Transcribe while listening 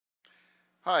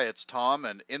Hi, it's Tom,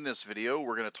 and in this video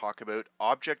we're going to talk about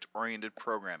object-oriented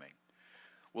programming.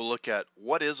 We'll look at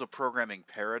what is a programming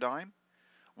paradigm,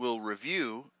 we'll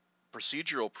review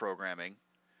procedural programming,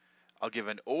 I'll give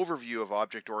an overview of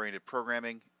object-oriented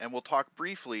programming, and we'll talk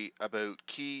briefly about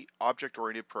key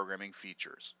object-oriented programming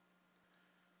features.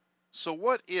 So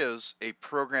what is a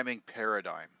programming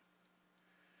paradigm?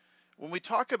 When we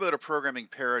talk about a programming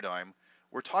paradigm,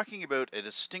 we're talking about a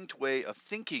distinct way of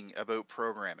thinking about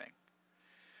programming.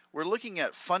 We're looking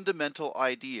at fundamental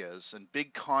ideas and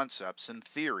big concepts and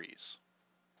theories.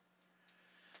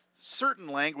 Certain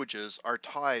languages are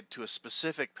tied to a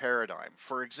specific paradigm.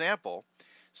 For example,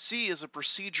 C is a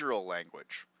procedural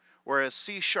language, whereas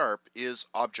C# is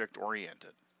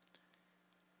object-oriented.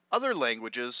 Other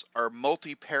languages are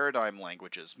multi-paradigm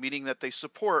languages, meaning that they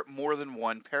support more than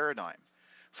one paradigm.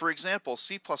 For example,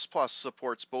 C++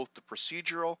 supports both the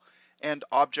procedural and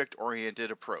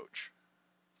object-oriented approach.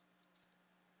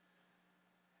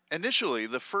 Initially,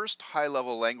 the first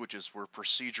high-level languages were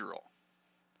procedural.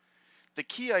 The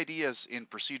key ideas in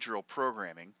procedural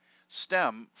programming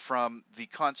stem from the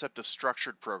concept of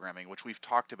structured programming, which we've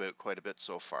talked about quite a bit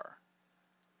so far.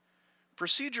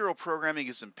 Procedural programming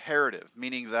is imperative,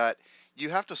 meaning that you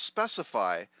have to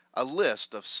specify a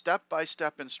list of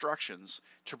step-by-step instructions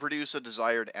to produce a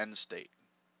desired end state.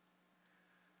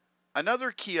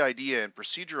 Another key idea in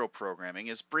procedural programming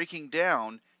is breaking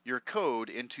down your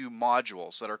code into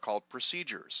modules that are called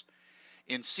procedures.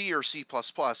 In C or C++,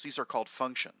 these are called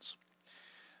functions.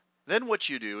 Then what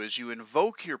you do is you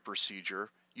invoke your procedure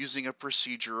using a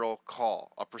procedural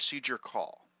call, a procedure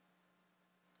call.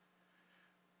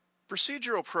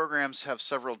 Procedural programs have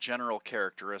several general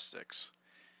characteristics.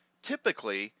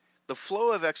 Typically, the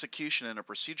flow of execution in a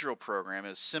procedural program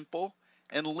is simple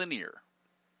and linear.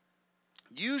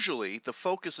 Usually, the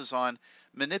focus is on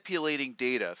manipulating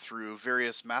data through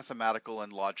various mathematical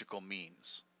and logical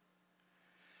means.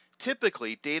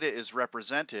 Typically, data is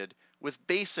represented with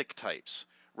basic types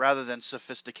rather than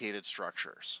sophisticated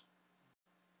structures.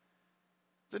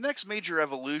 The next major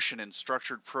evolution in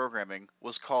structured programming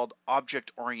was called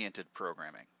object-oriented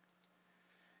programming.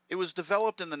 It was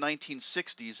developed in the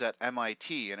 1960s at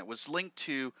MIT, and it was linked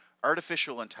to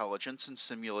artificial intelligence and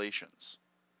simulations.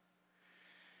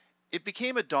 It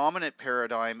became a dominant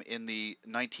paradigm in the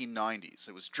 1990s.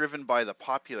 It was driven by the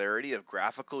popularity of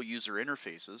graphical user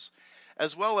interfaces,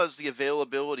 as well as the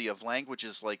availability of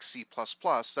languages like C++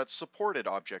 that supported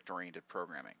object-oriented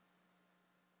programming.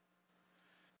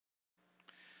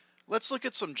 Let's look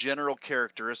at some general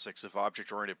characteristics of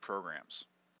object-oriented programs.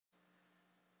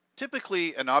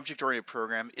 Typically, an object-oriented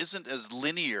program isn't as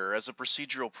linear as a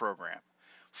procedural program.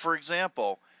 For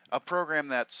example, a program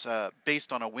that's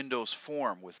based on a Windows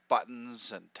form with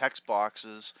buttons and text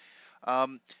boxes,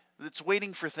 it's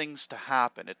waiting for things to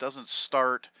happen. It doesn't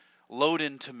start, load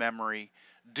into memory,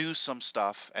 do some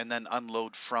stuff, and then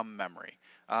unload from memory.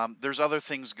 There's other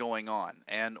things going on,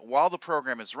 and while the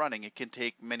program is running, it can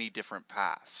take many different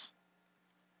paths.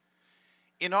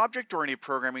 In object-oriented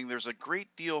programming, there's a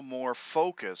great deal more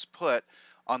focus put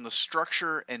on the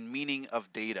structure and meaning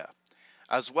of data,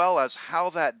 as well as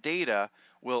how that data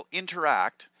will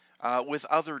interact with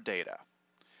other data.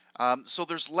 So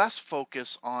there's less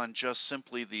focus on just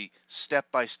simply the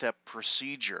step-by-step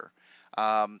procedure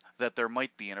that there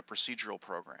might be in a procedural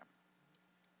program.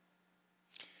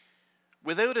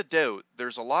 Without a doubt,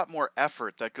 there's a lot more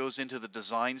effort that goes into the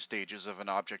design stages of an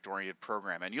object-oriented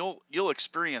program, and you'll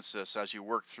experience this as you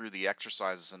work through the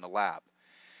exercises in the lab.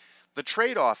 The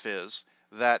trade-off is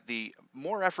that the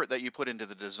more effort that you put into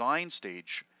the design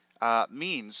stage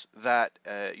means that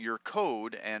your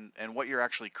code and what you're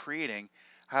actually creating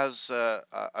has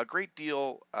a great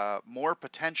deal more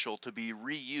potential to be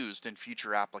reused in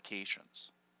future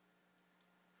applications.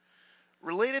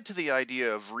 Related to the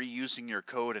idea of reusing your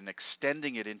code and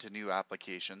extending it into new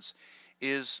applications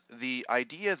is the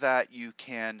idea that you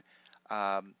can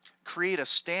create a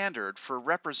standard for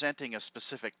representing a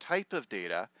specific type of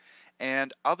data,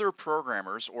 and other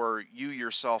programmers or you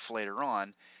yourself later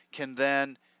on can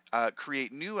then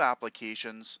create new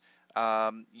applications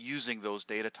using those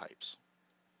data types.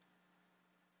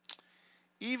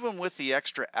 Even with the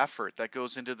extra effort that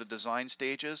goes into the design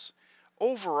stages,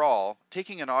 overall,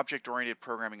 taking an object-oriented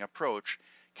programming approach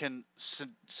can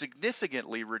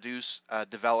significantly reduce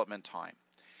development time.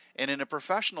 And in a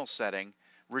professional setting,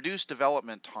 reduced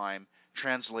development time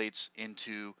translates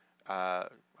into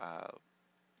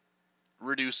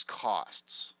reduced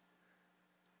costs.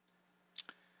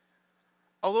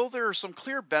 Although there are some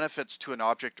clear benefits to an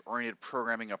object-oriented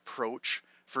programming approach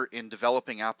in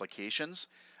developing applications,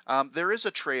 there is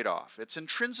a trade-off. It's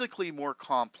intrinsically more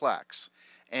complex,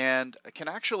 and can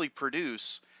actually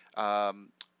produce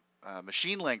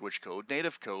machine language code,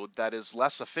 native code, that is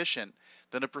less efficient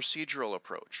than a procedural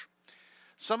approach.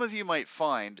 Some of you might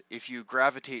find if you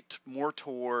gravitate more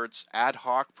towards ad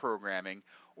hoc programming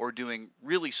or doing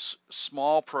really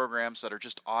small programs that are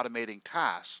just automating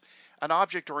tasks, an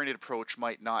object-oriented approach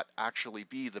might not actually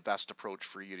be the best approach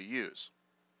for you to use.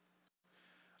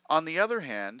 On the other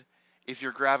hand, if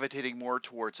you're gravitating more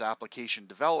towards application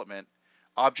development,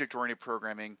 object-oriented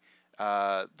programming,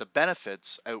 the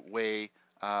benefits outweigh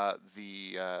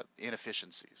the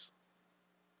inefficiencies.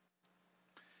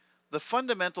 The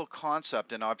fundamental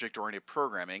concept in object-oriented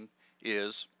programming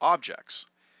is objects.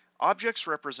 Objects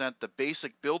represent the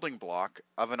basic building block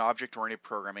of an object-oriented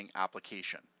programming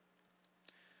application.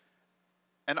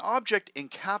 An object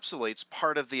encapsulates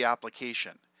part of the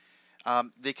application.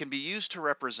 They can be used to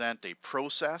represent a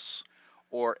process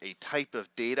or a type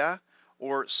of data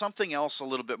or something else a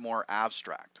little bit more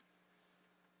abstract.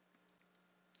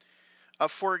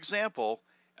 For example,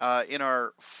 in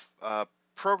our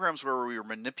programs where we were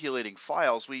manipulating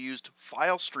files, we used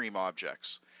file stream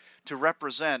objects to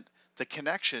represent the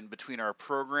connection between our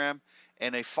program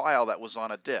and a file that was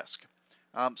on a disk.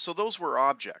 So those were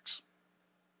objects.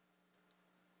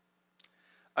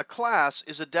 A class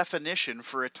is a definition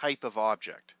for a type of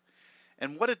object.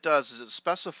 And what it does is it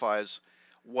specifies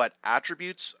what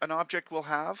attributes an object will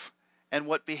have and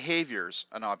what behaviors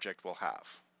an object will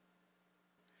have.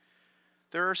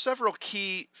 There are several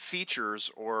key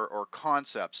features or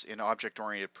concepts in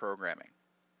object-oriented programming.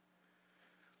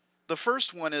 The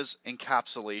first one is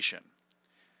encapsulation.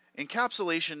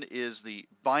 Encapsulation is the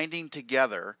binding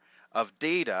together of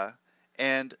data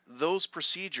and those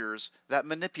procedures that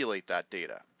manipulate that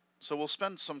data. So we'll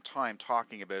spend some time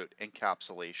talking about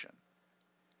encapsulation.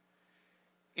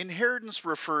 Inheritance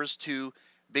refers to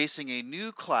basing a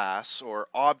new class or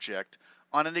object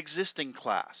on an existing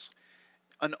class,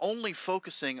 and only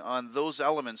focusing on those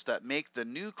elements that make the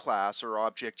new class or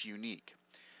object unique.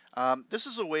 This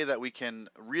is a way that we can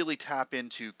really tap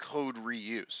into code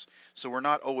reuse, so we're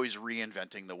not always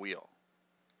reinventing the wheel.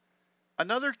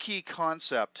 Another key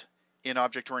concept in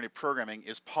object-oriented programming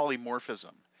is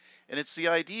polymorphism, and it's the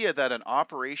idea that an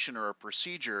operation or a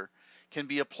procedure can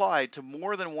be applied to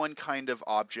more than one kind of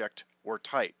object or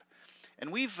type.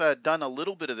 And we've done a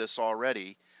little bit of this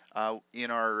already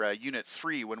in our Unit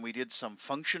 3 when we did some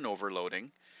function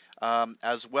overloading,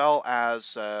 as well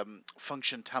as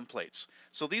function templates.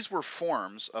 So these were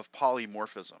forms of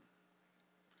polymorphism.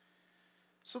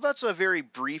 So that's a very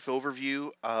brief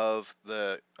overview of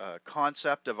the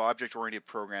concept of object-oriented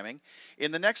programming.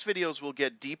 In the next videos, we'll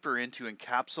get deeper into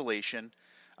encapsulation,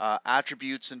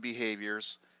 attributes and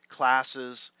behaviors,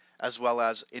 classes, as well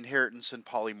as inheritance and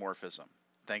polymorphism.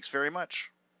 Thanks very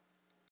much.